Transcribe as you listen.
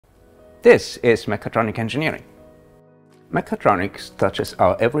This is Mechatronic Engineering. Mechatronics touches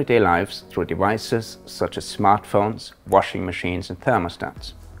our everyday lives through devices such as smartphones, washing machines and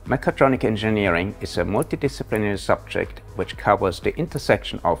thermostats. Mechatronic engineering is a multidisciplinary subject which covers the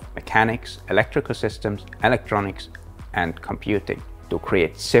intersection of mechanics, electrical systems, electronics and computing to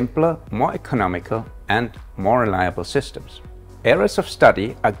create simpler, more economical and more reliable systems. Areas of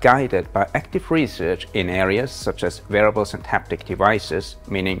study are guided by active research in areas such as wearables and haptic devices,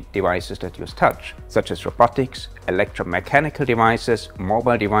 meaning devices that use touch, such as robotics, electromechanical devices,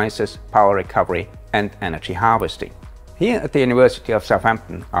 mobile devices, power recovery and energy harvesting. Here at the University of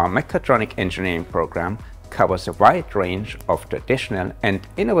Southampton, our Mechatronic Engineering program covers a wide range of traditional and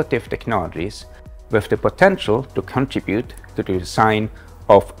innovative technologies with the potential to contribute to the design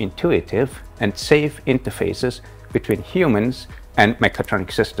of intuitive and safe interfaces between humans and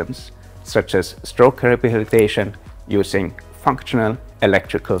mechatronic systems, such as stroke rehabilitation using functional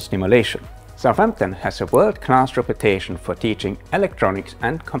electrical stimulation. Southampton has a world-class reputation for teaching electronics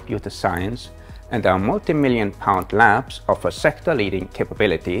and computer science, and our multi-million-pound labs offer sector-leading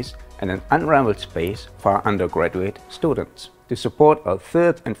capabilities and an unrivaled space for our undergraduate students. To support our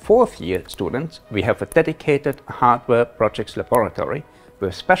third and fourth year students, we have a dedicated hardware projects laboratory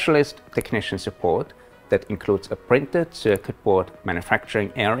with specialist technician support that includes a printed circuit board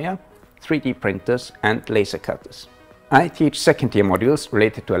manufacturing area, 3D printers and laser cutters. I teach second year modules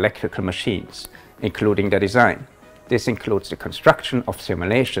related to electrical machines, including the design. This includes the construction of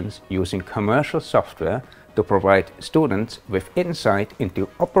simulations using commercial software to provide students with insight into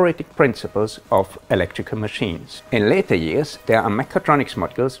operating principles of electrical machines. In later years, there are mechatronics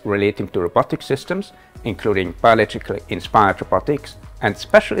modules relating to robotic systems, including biologically inspired robotics, and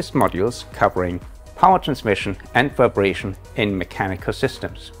specialist modules covering power transmission and vibration in mechanical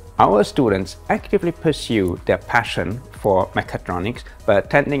systems. Our students actively pursue their passion for mechatronics by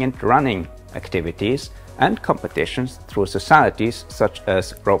attending and running activities and competitions through societies such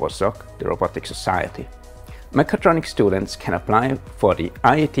as RoboSoc, the Robotic Society. Mechatronics students can apply for the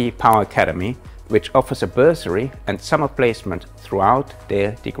IET Power Academy, which offers a bursary and summer placement throughout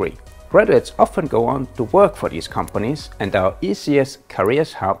their degree. Graduates often go on to work for these companies, and our ECS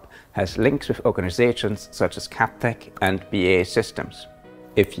Careers Hub has links with organizations such as Captech and BAE Systems.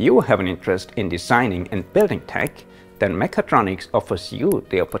 If you have an interest in designing and building tech, then Mechatronics offers you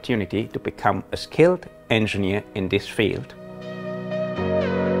the opportunity to become a skilled engineer in this field.